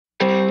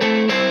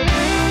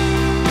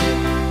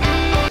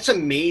That's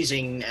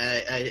amazing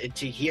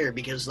to hear,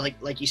 because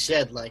like you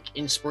said, like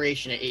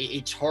inspiration,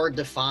 it's hard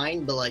to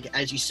find, but like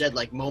as you said,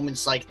 like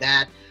moments like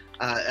that,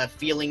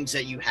 feelings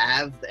that you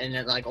have, and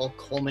it like all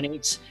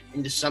culminates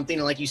into something.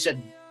 And like you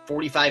said,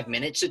 45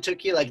 minutes it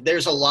took you. Like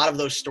there's a lot of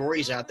those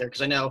stories out there,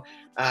 because I know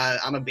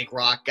I'm a big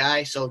rock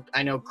guy, so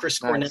I know Chris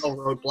Cornell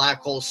wrote Black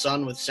Hole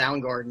Sun with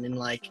Soundgarden in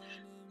like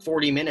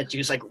 40 minutes. He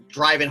was like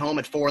driving home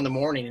at 4 a.m,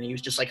 and he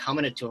was just like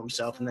humming it to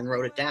himself and then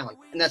wrote it down.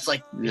 And that's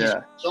like his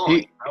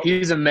song.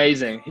 He's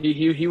amazing.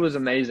 He was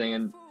amazing.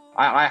 And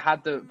I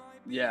had the,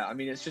 I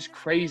mean, it's just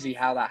crazy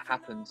how that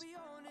happens.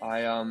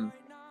 I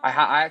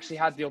actually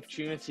had the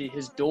opportunity.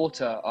 His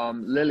daughter,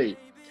 Lily,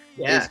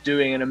 is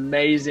doing an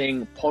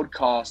amazing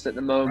podcast at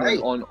the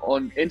moment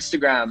on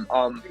Instagram,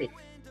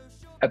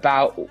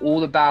 about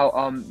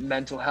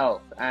mental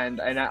health, and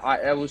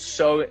it was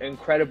so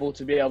incredible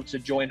to be able to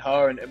join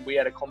her, and we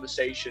had a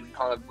conversation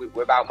kind of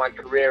about my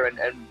career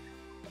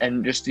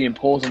and just the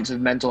importance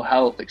of mental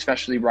health,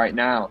 especially right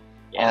now.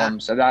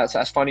 So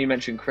that's funny you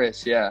mentioned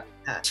Chris.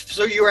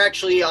 So you were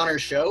actually on her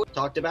show,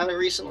 talked about it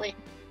recently?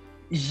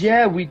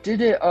 Yeah, we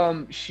did it.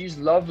 She's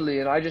lovely,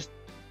 and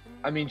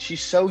I mean,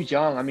 she's so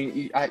young. I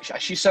mean, I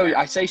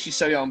say she's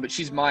so young, but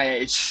she's my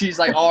age. She's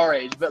like our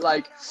age. But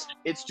like,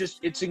 it's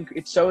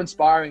so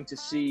inspiring to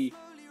see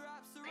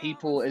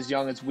people as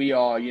young as we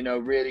are, you know,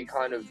 really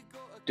kind of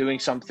doing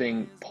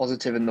something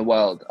positive in the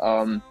world.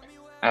 And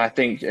I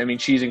think, I mean,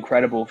 she's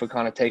incredible for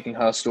kind of taking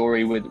her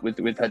story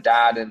with her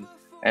dad and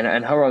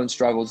her own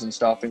struggles and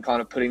stuff, and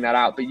kind of putting that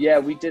out. But yeah,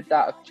 we did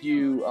that a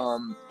few, I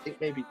think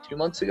maybe 2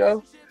 months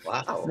ago.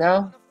 Wow.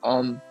 Now,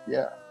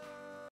 yeah.